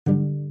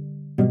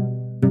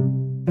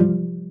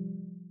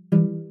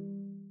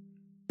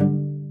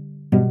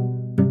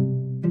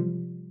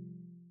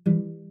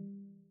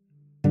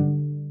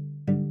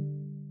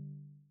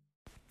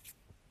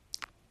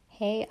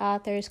Hey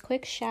authors,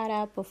 quick shout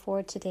out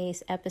before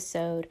today's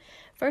episode.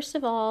 First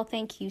of all,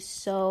 thank you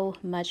so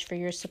much for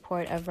your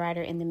support of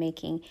Writer in the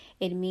Making.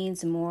 It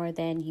means more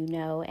than you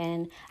know,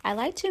 and I'd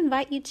like to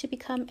invite you to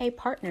become a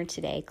partner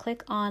today.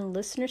 Click on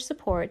listener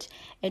support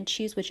and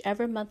choose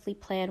whichever monthly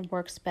plan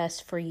works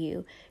best for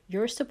you.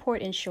 Your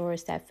support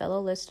ensures that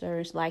fellow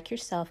listeners like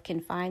yourself can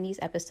find these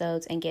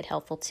episodes and get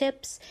helpful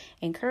tips,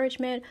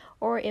 encouragement,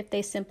 or if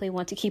they simply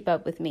want to keep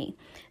up with me.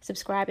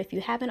 Subscribe if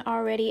you haven't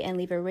already and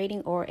leave a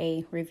rating or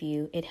a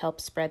review. It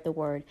helps spread the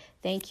word.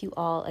 Thank you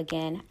all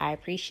again. I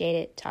appreciate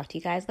it. Talk to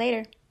you guys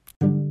later.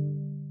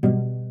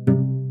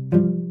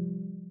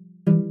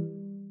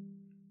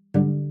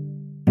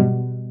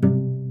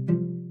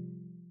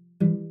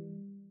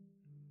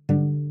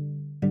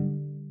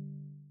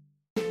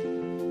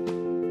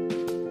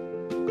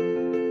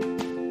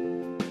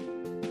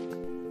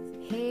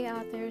 Hey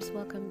authors,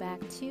 welcome back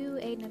to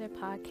another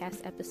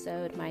podcast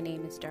episode. My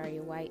name is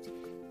Daria White.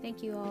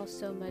 Thank you all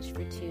so much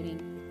for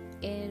tuning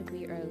in.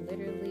 We are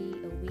literally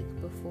a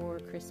week before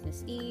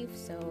Christmas Eve,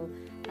 so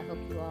I hope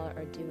you all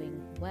are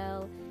doing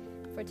well.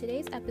 For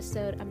today's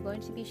episode, I'm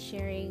going to be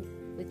sharing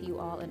with you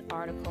all an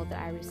article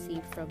that I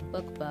received from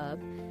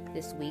BookBub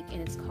this week,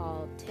 and it's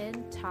called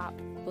 10 Top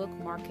Book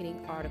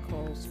Marketing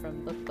Articles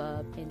from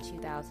BookBub in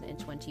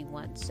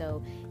 2021.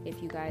 So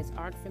if you guys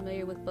aren't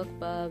familiar with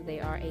BookBub,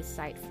 they are a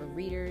site for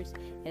readers,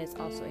 and it's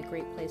also a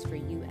great place for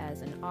you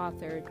as an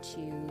author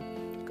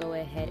to go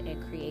ahead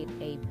and create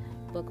a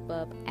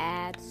BookBub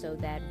ad so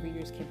that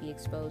readers can be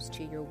exposed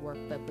to your work.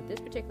 But with this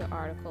particular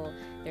article,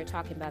 they're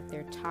talking about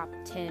their top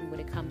 10 when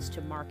it comes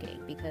to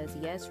marketing, because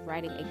yes,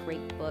 writing a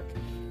great book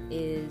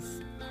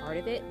is part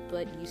of it,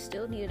 but you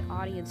still need an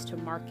audience to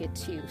market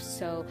to.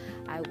 So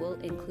I will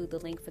include the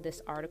link for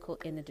this article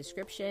in the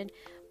description.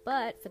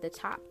 But for the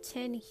top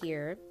 10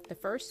 here, the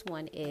first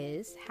one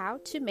is how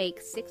to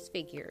make six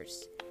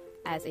figures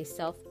as a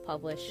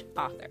self-published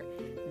author.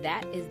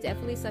 That is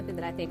definitely something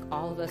that I think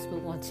all of us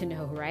would want to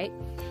know, right?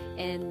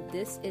 And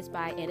this is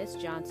by Ennis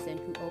Johnson,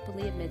 who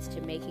openly admits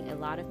to making a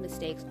lot of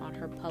mistakes on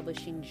her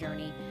publishing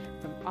journey,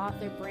 from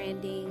author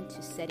branding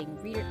to setting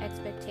reader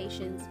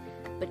expectations.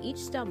 But each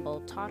stumble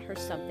taught her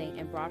something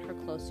and brought her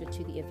closer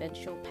to the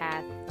eventual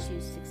path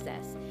to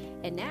success.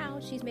 And now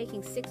she's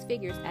making six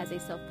figures as a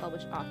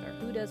self-published author.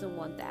 Who doesn't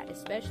want that,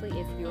 especially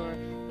if you're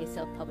a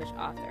self-published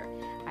author?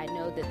 I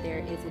know that there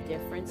is a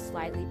difference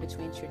slightly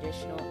between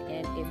traditional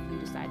and if you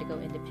decide to go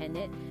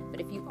independent. But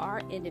if you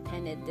are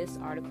independent, this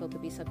article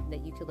could be something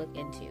that you could look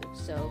into.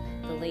 So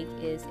the link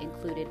is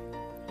included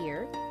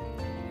here.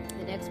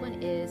 The next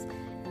one is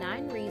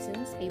 9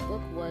 reasons a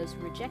book was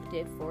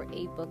rejected for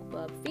a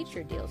BookBub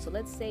feature deal. So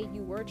let's say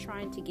you were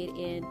trying to get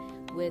in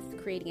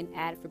with creating an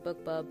ad for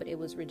BookBub, but it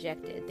was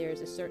rejected.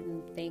 There's a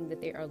certain thing that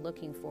they are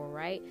looking for,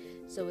 right?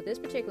 So with this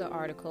particular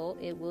article,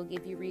 it will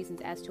give you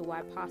reasons as to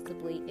why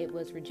possibly it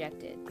was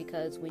rejected.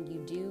 Because when you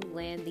do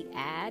land the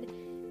ad,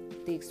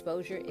 the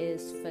exposure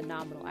is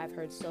phenomenal. I've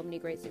heard so many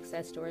great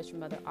success stories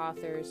from other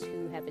authors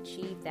who have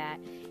achieved that,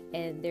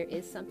 and there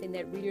is something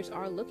that readers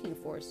are looking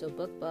for. So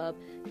BookBub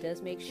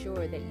does make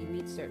sure that you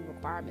meet certain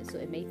requirements. So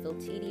it may feel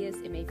tedious.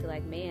 It may feel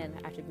like, man,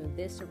 I have to move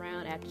this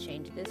around. I have to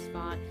change this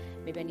font.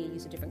 Maybe I need to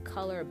use a different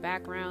color or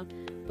background.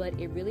 But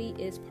it really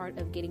is part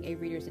of getting a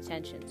reader's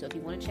attention. So if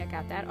you want to check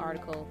out that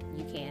article,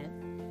 you can.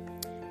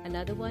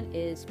 Another one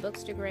is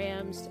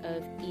Bookstagrams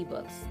of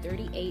ebooks,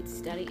 38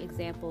 stunning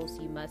examples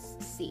you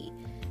must see.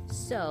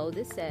 So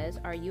this says,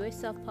 are you a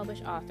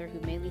self-published author who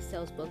mainly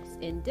sells books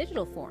in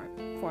digital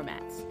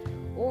formats,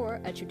 or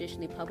a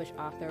traditionally published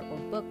author or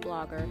book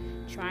blogger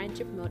trying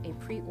to promote a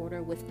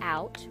pre-order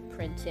without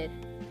printed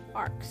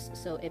ARCs,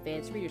 so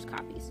advanced reader's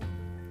copies?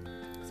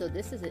 So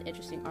this is an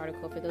interesting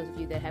article for those of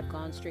you that have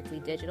gone strictly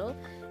digital,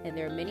 and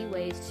there are many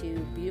ways to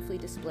beautifully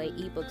display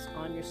ebooks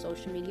on your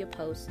social media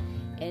posts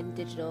and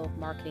digital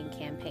marketing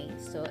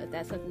campaigns. So if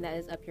that's something that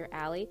is up your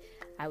alley,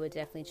 I would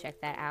definitely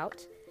check that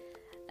out.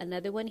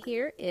 Another one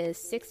here is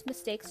 6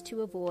 mistakes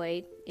to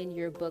avoid in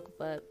your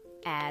BookBub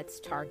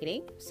ads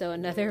targeting. So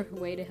another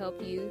way to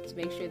help you to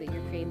make sure that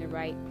you're creating the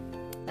right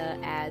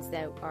ads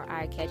that are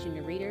eye-catching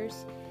to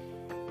readers.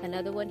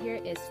 Another one here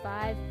is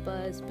 5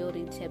 buzz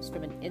building tips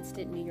from an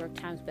instant New York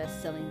Times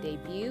best-selling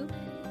debut.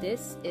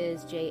 This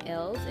is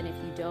JL's, and if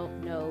you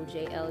don't know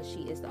JL,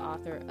 she is the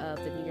author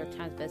of the New York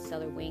Times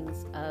bestseller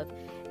Wings of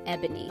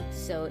Ebony.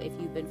 So if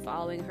you've been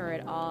following her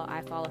at all,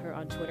 I follow her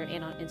on Twitter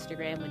and on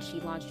Instagram. When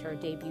she launched her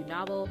debut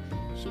novel,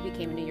 she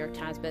became a New York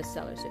Times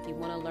bestseller. So if you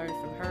want to learn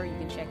from her, you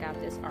can check out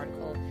this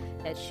article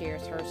that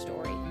shares her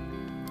story.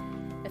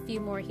 A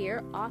few more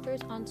here. Authors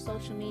on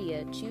social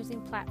media,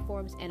 choosing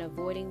platforms and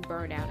avoiding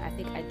burnout. I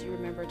think I do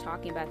remember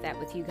talking about that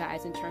with you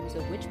guys in terms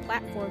of which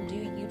platform do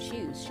you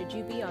choose? Should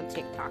you be on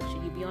TikTok?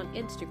 Should you be on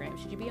Instagram?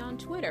 Should you be on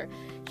Twitter?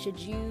 Should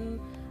you,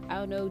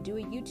 do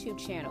a YouTube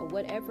channel?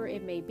 Whatever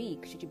it may be.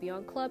 Should you be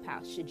on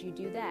Clubhouse? Should you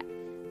do that?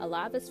 A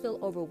lot of us feel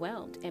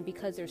overwhelmed, and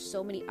because there's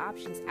so many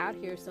options out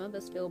here, some of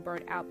us feel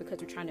burnt out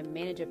because we're trying to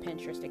manage a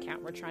Pinterest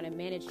account, we're trying to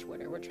manage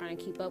Twitter, we're trying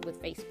to keep up with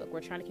Facebook,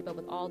 we're trying to keep up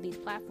with all these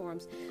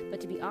platforms.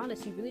 But to be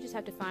honest, you really just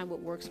have to find what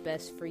works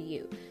best for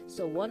you.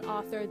 So one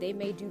author, they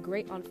may do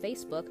great on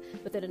Facebook,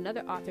 but then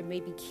another author may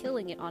be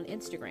killing it on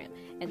Instagram,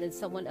 and then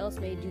someone else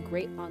may do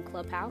great on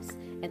Clubhouse,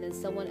 and then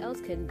someone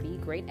else can be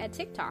great at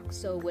TikTok.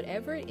 So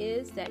whatever it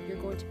is that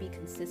you're going to be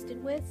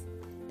consistent with,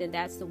 then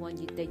that's the one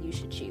that you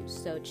should choose.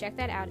 So check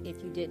that out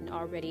if you didn't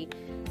already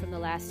from the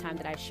last time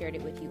that I shared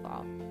it with you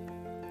all.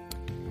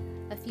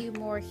 A few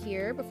more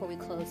here before we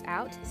close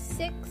out.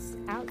 6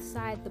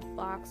 outside the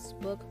box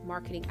book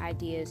marketing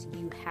ideas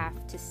you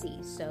have to see.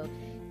 So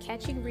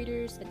catching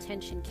readers'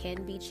 attention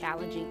can be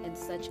challenging in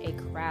such a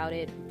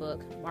crowded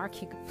book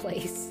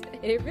marketplace.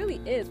 It really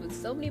is. With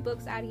so many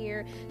books out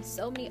here,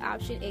 so many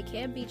options, it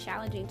can be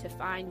challenging to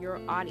find your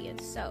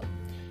audience. So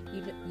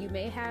you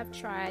may have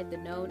tried the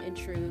known and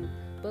true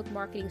book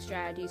marketing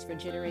strategies for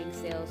generating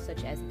sales,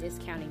 such as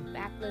discounting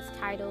backlist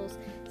titles,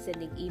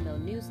 sending email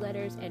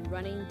newsletters, and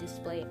running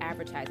display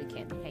advertising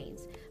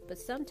campaigns. But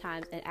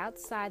sometimes an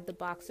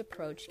outside-the-box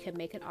approach can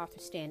make an author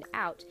stand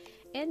out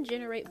and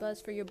generate buzz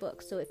for your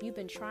book. So if you've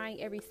been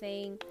trying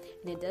everything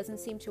and it doesn't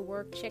seem to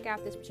work, check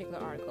out this particular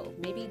article.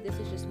 Maybe this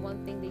is just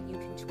one thing that you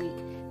can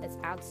tweak that's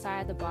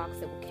outside the box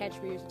that will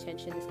catch readers'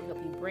 attention. This can help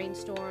you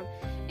brainstorm.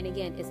 And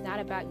again, it's not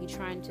about you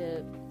trying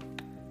to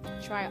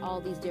try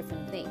all these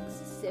different things.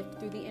 Sift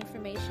through the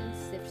information,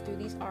 sift through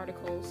these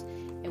articles,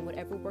 and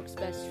whatever works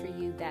best for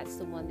you, that's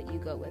the one that you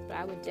go with. But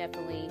I would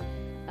definitely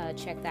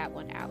check that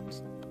one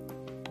out.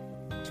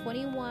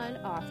 21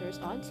 authors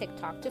on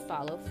TikTok to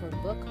follow for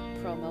book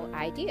promo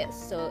ideas.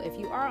 So if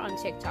you are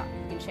on TikTok,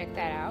 you can check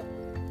that out.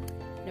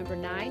 Number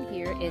 9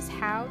 here is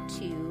how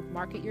to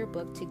market your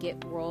book to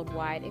get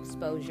worldwide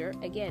exposure.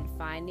 Again,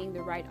 finding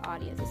the right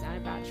audience. It's not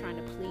about trying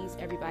to please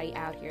everybody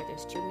out here.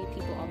 There's too many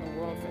people on the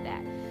world for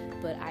that.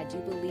 But I do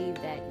believe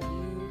that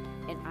you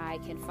and I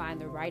can find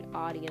the right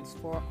audience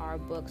for our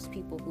books,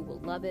 people who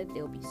will love it.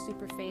 They'll be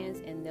super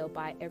fans and they'll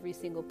buy every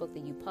single book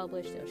that you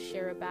publish. They'll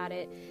share about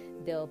it.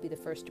 They'll be the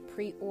first to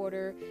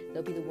pre-order.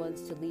 They'll be the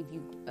ones to leave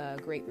you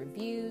great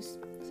reviews.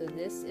 So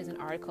this is an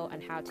article on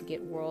how to get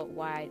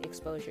worldwide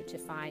exposure to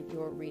find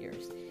your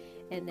readers.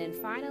 And then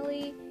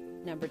finally,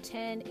 number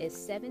 10 is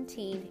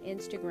 17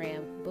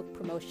 Instagram book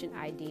promotion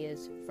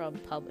ideas from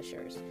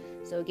publishers.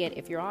 So again,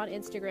 if you're on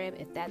Instagram,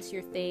 if that's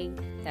your thing,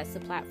 that's the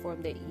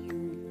platform that you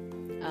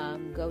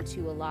go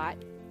to a lot,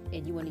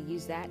 and you want to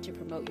use that to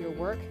promote your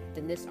work,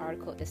 then this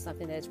article is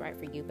something that is right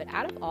for you. But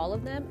out of all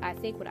of them, I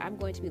think what I'm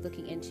going to be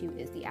looking into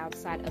is the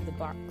outside of the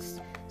box.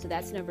 So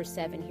that's number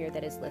 7 here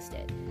that is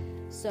listed.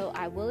 So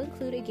I will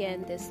include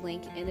again this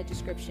link in the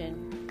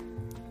description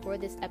for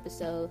this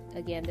episode.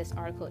 Again, this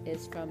article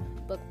is from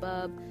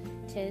BookBub,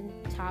 10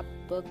 top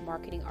book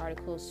marketing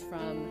articles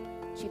from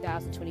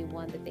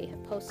 2021 that they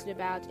have posted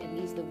about, and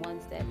these are the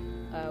ones that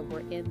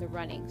were in the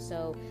running.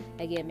 So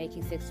again,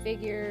 making 6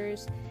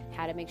 figures,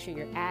 how to make sure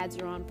your ads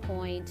are on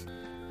point,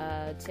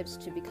 tips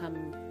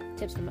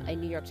from a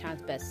New York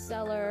Times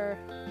bestseller,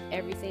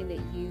 everything that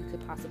you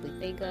could possibly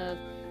think of.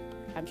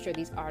 I'm sure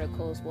these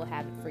articles will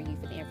have it for you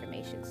for the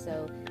information.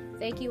 So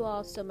thank you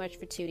all so much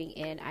for tuning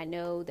in. I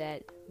know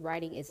that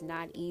writing is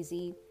not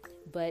easy,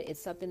 but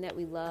it's something that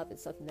we love.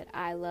 It's something that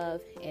I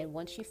love. And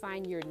once you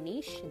find your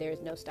niche,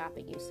 there's no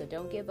stopping you. So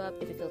don't give up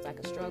if it feels like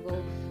a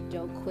struggle.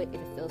 Don't quit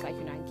if it feels like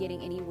you're not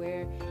getting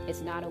anywhere.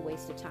 It's not a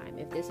waste of time.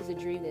 If this is a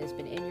dream that has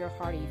been in your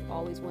heart and you've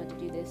always wanted to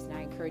do this, then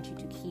I encourage you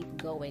to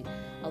keep going.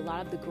 A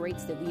lot of the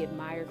greats that we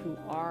admire who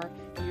are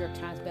New York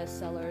Times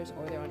bestsellers,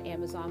 or they're on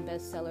Amazon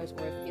bestsellers,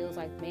 or it feels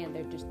like, man,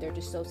 they're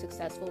just so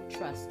successful.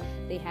 Trust,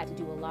 they had to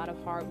do a lot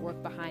of hard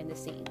work behind the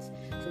scenes.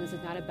 So this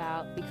is not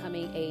about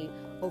becoming a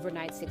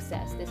overnight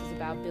success. This is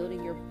about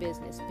building your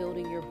business,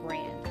 building your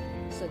brand,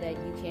 so that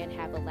you can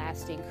have a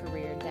lasting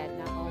career that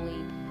not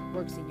only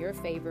works in your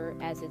favor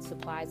as it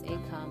supplies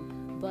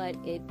income, but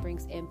it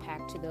brings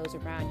impact to those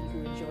around you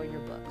who enjoy your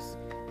books.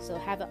 So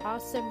have an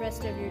awesome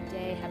rest of your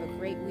day. Have a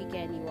great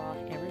weekend, you all.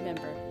 And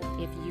remember,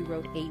 if you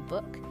wrote a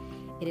book,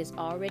 it is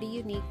already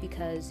unique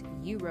because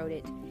you wrote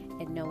it,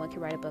 and no one can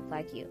write a book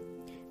like you.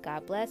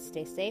 God bless,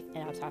 stay safe,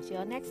 and I'll talk to you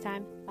all next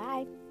time.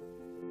 Bye.